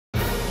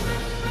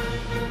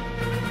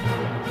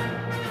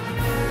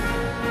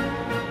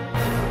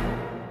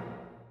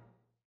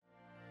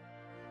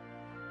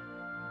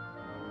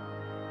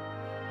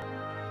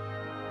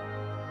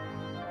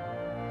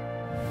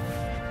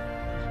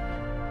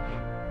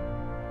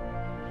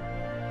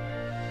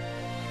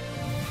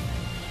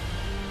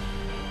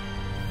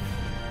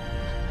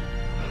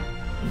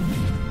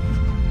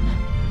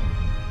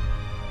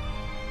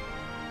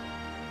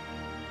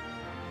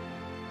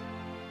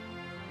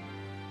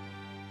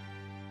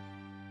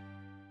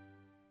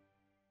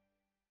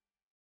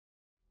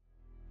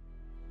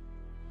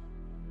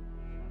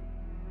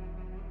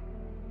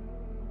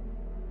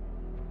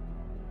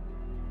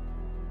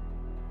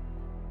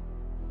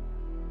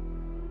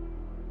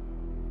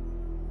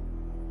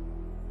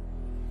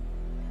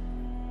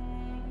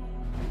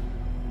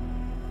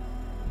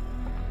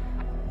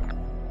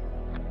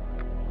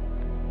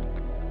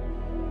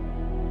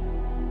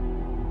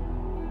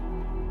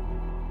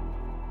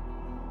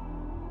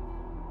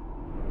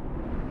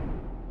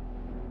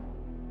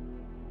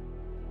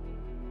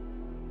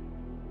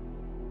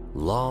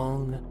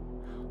Long,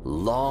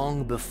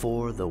 long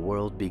before the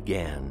world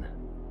began,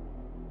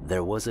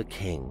 there was a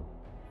king.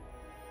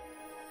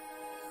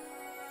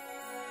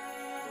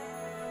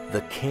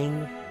 The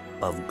King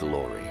of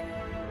Glory.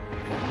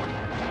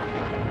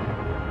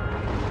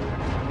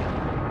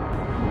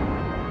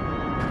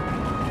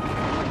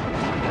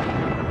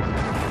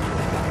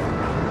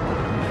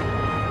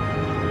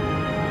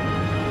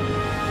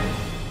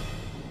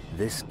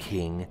 This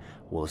king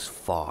was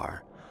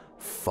far,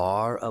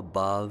 far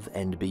above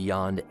and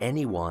beyond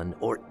anyone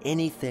or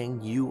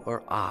anything you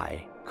or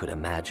I could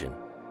imagine.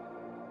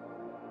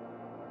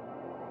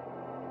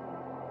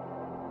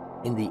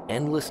 In the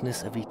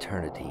endlessness of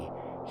eternity,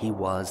 he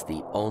was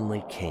the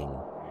only king,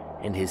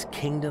 and his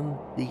kingdom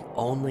the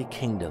only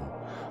kingdom,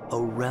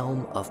 a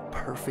realm of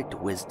perfect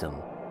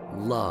wisdom,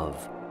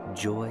 love,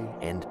 joy,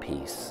 and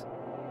peace.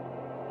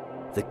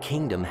 The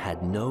kingdom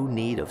had no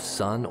need of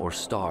sun or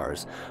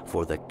stars,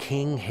 for the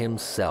king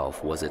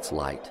himself was its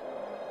light.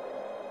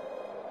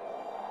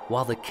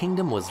 While the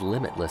kingdom was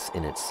limitless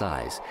in its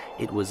size,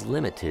 it was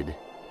limited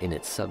in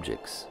its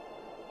subjects.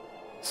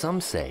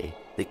 Some say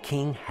the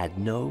king had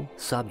no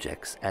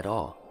subjects at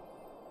all.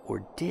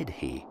 Or did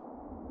he?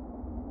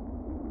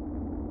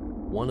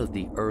 One of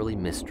the early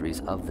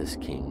mysteries of this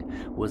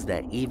king was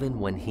that even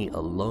when he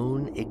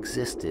alone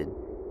existed,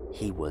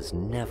 he was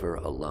never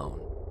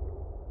alone.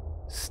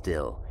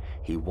 Still,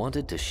 he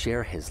wanted to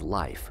share his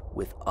life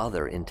with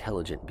other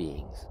intelligent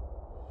beings.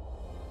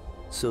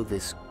 So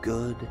this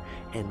good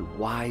and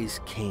wise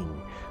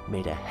king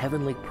made a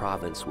heavenly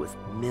province with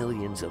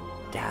millions of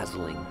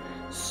dazzling,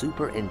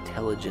 super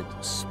intelligent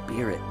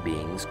spirit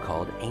beings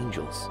called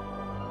angels.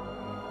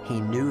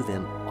 He knew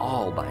them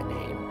all by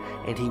name,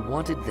 and he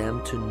wanted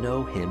them to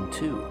know him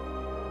too.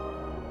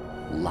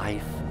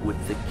 Life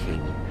with the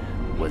king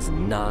was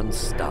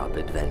non-stop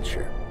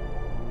adventure.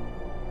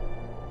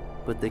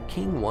 But the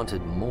king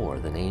wanted more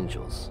than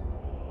angels.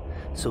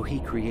 So he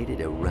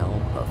created a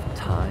realm of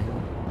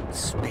time,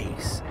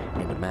 space,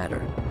 and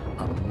matter,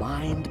 a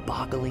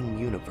mind-boggling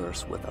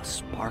universe with a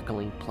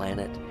sparkling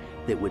planet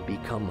that would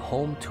become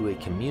home to a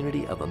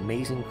community of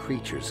amazing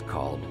creatures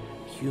called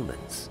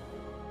humans.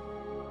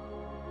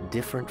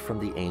 Different from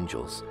the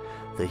angels,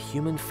 the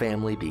human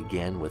family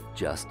began with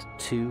just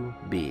two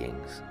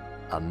beings,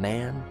 a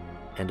man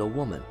and a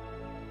woman.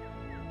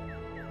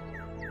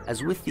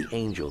 As with the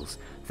angels,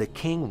 the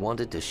king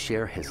wanted to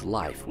share his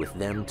life with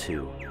them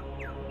too.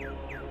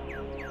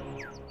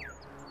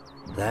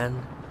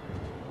 Then,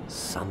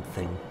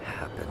 something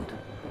happened.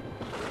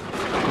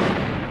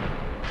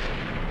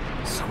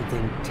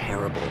 Something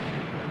terrible.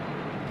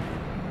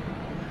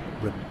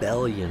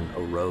 Rebellion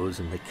arose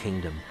in the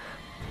kingdom.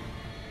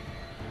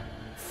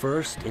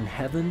 First in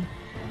heaven,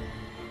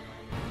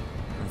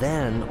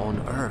 then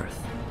on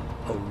earth.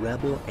 A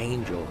rebel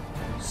angel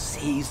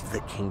seized the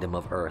kingdom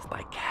of earth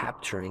by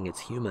capturing its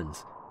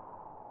humans.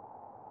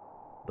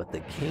 But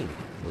the king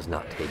was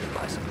not taken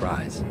by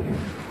surprise.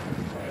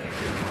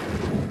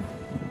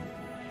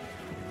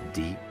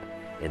 Deep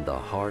in the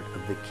heart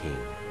of the king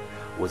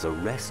was a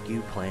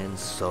rescue plan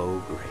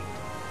so great,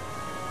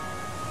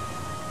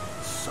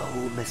 so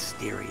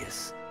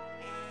mysterious,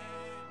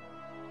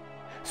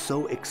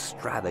 so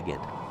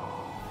extravagant,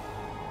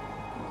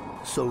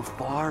 so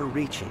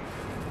far-reaching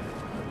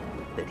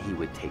that he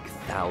would take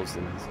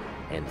thousands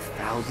and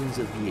thousands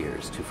of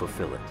years to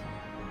fulfill it.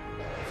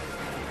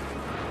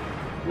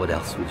 What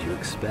else would you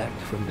expect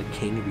from the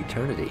King of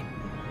Eternity?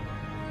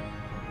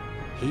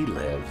 He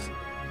lives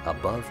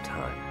above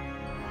time.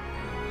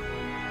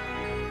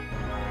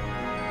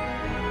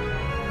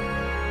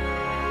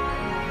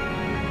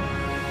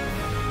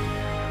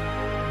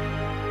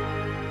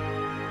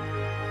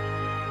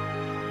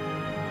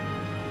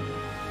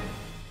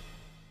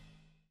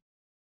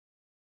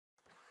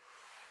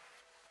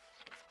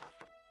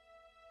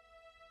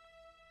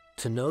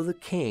 To know the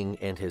king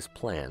and his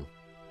plan,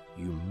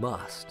 you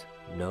must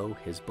know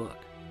his book.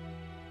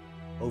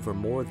 Over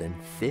more than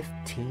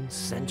 15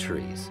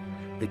 centuries,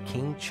 the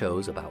king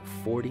chose about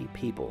 40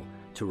 people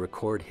to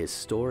record his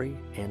story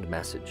and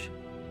message.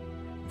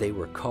 They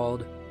were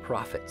called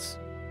prophets.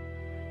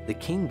 The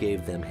king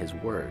gave them his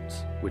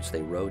words, which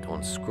they wrote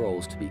on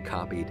scrolls to be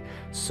copied,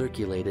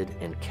 circulated,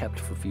 and kept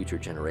for future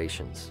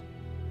generations.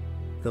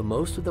 Though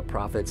most of the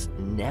prophets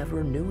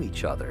never knew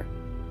each other,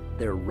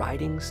 their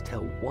writings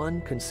tell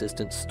one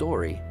consistent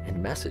story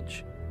and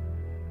message.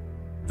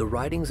 The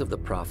writings of the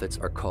prophets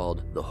are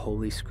called the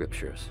Holy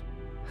Scriptures.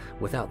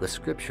 Without the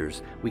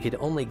Scriptures, we could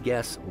only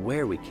guess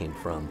where we came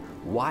from,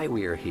 why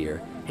we are here,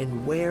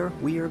 and where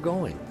we are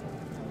going.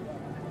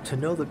 To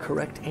know the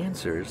correct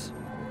answers,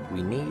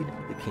 we need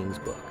the King's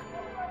Book.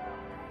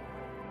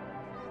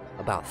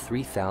 About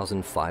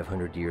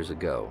 3,500 years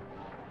ago,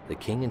 the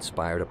king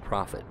inspired a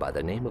prophet by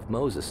the name of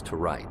Moses to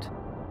write,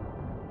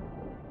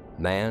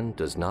 "Man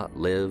does not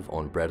live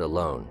on bread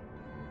alone,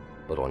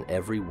 but on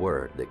every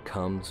word that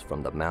comes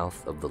from the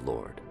mouth of the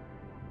Lord."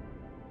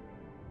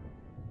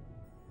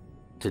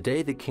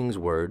 Today, the king's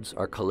words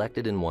are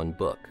collected in one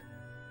book,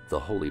 the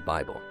Holy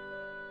Bible.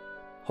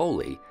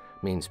 Holy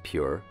means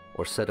pure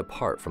or set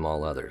apart from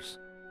all others.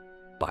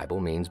 Bible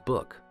means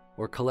book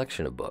or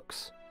collection of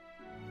books.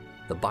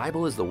 The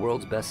Bible is the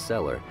world's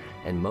bestseller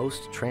and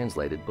most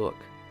translated book.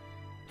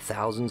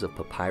 Thousands of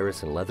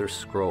papyrus and leather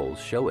scrolls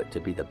show it to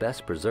be the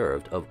best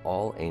preserved of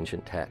all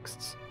ancient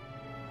texts.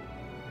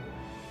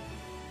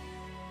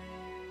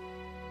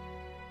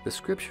 The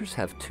Scriptures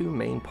have two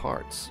main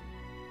parts.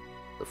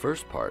 The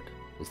first part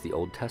is the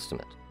Old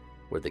Testament,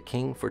 where the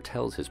king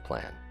foretells his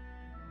plan.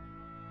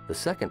 The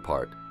second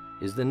part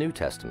is the New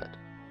Testament,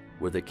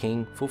 where the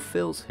king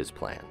fulfills his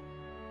plan.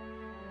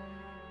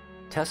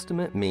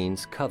 Testament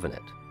means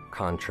covenant,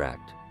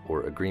 contract,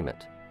 or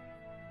agreement.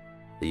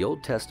 The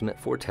Old Testament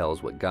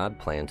foretells what God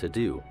planned to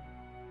do.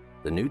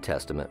 The New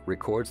Testament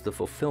records the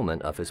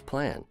fulfillment of his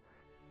plan.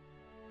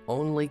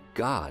 Only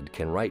God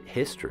can write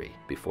history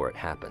before it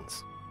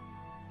happens.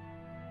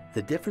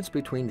 The difference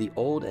between the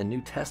Old and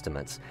New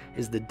Testaments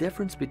is the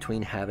difference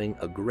between having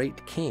a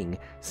great king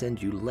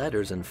send you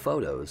letters and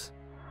photos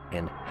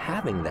and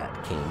having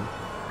that king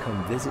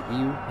come visit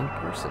you in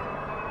person.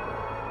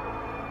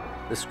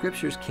 The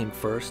Scriptures came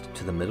first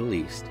to the Middle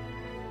East,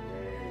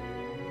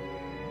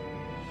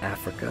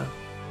 Africa,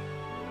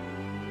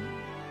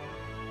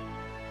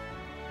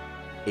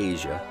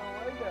 Asia,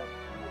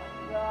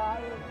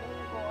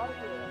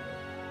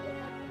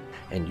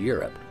 and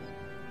Europe,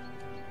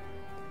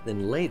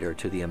 then later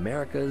to the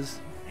Americas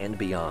and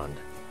beyond.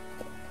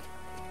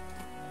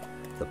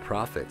 The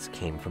prophets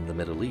came from the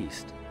Middle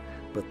East,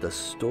 but the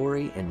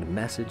story and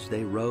message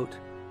they wrote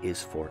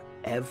is for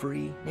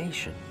every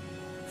nation,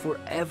 for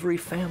every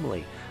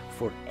family,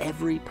 for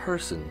every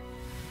person,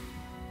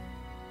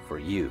 for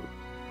you.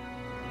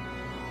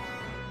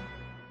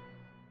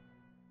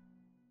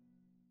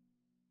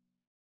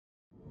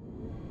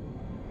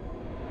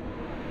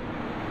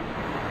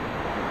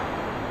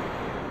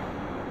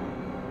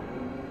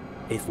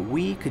 If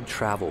we could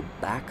travel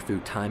back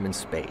through time and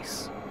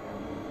space,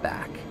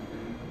 back,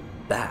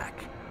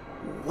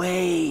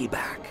 way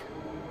back,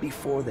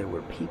 before there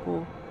were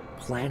people,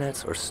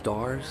 planets, or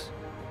stars,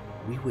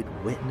 we would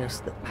witness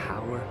the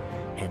power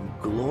and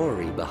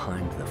glory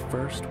behind the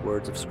first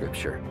words of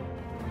Scripture.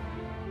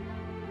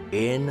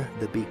 In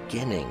the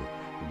beginning,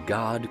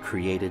 God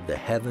created the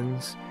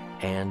heavens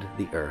and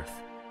the earth.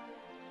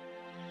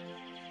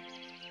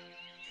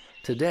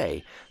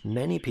 Today,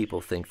 many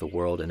people think the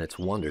world and its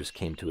wonders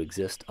came to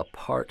exist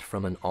apart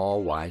from an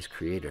all-wise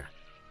creator.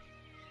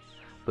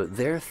 But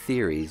their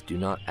theories do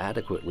not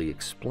adequately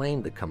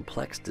explain the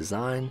complex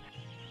design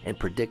and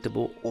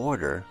predictable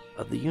order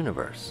of the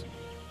universe.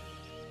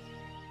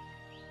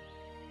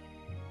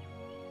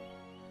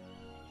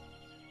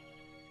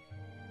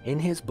 In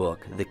his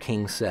book, the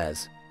king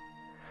says,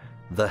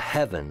 "The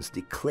heavens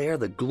declare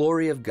the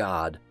glory of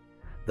God,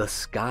 the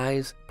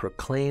skies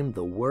proclaim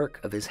the work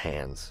of his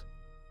hands."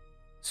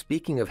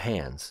 Speaking of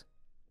hands,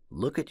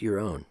 look at your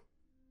own.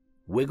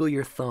 Wiggle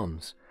your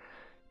thumbs.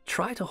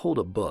 Try to hold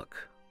a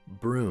book,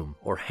 broom,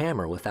 or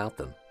hammer without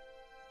them.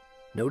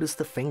 Notice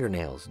the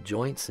fingernails,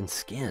 joints, and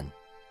skin.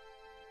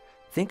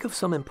 Think of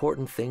some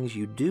important things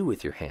you do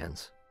with your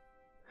hands.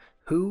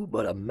 Who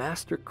but a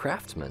master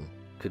craftsman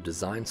could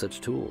design such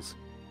tools?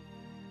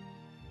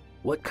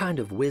 What kind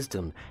of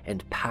wisdom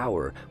and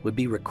power would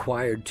be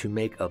required to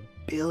make 1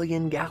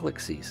 billion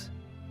galaxies?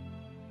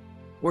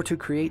 Or to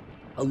create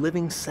a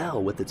living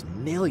cell with its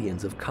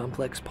millions of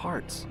complex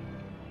parts?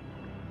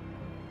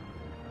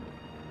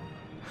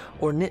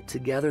 Or knit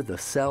together the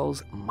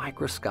cell's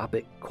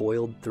microscopic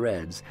coiled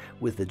threads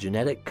with the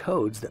genetic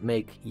codes that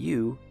make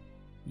you,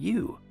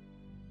 you.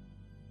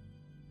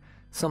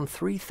 Some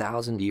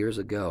 3,000 years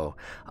ago,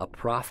 a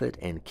prophet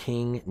and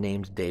king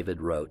named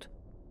David wrote,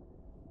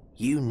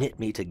 "You knit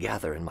me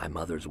together in my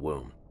mother's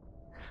womb.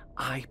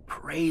 I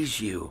praise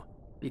you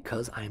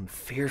because I am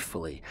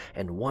fearfully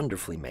and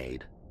wonderfully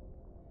made."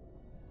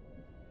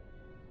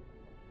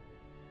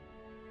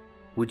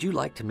 Would you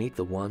like to meet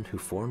the one who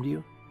formed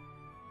you?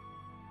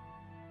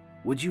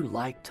 Would you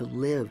like to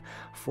live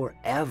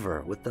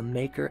forever with the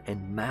maker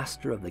and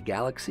master of the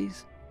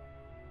galaxies?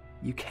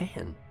 You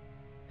can.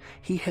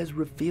 He has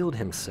revealed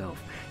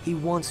himself. He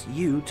wants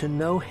you to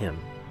know him.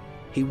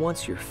 He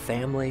wants your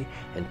family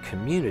and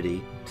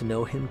community to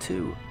know him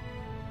too.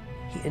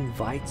 He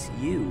invites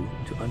you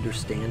to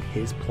understand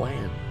his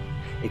plan,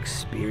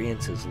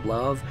 experience his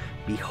love,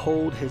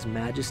 behold his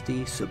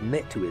majesty,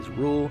 submit to his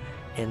rule,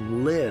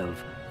 and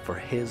live for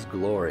his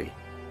glory.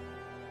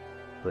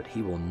 But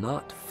he will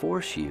not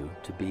force you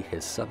to be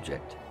his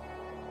subject.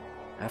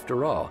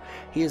 After all,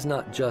 he is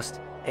not just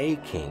a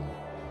king.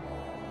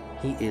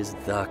 He is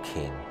the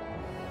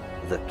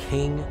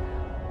King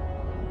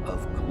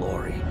of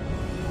glory.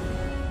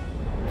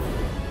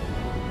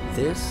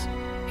 This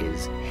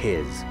is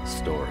his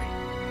story.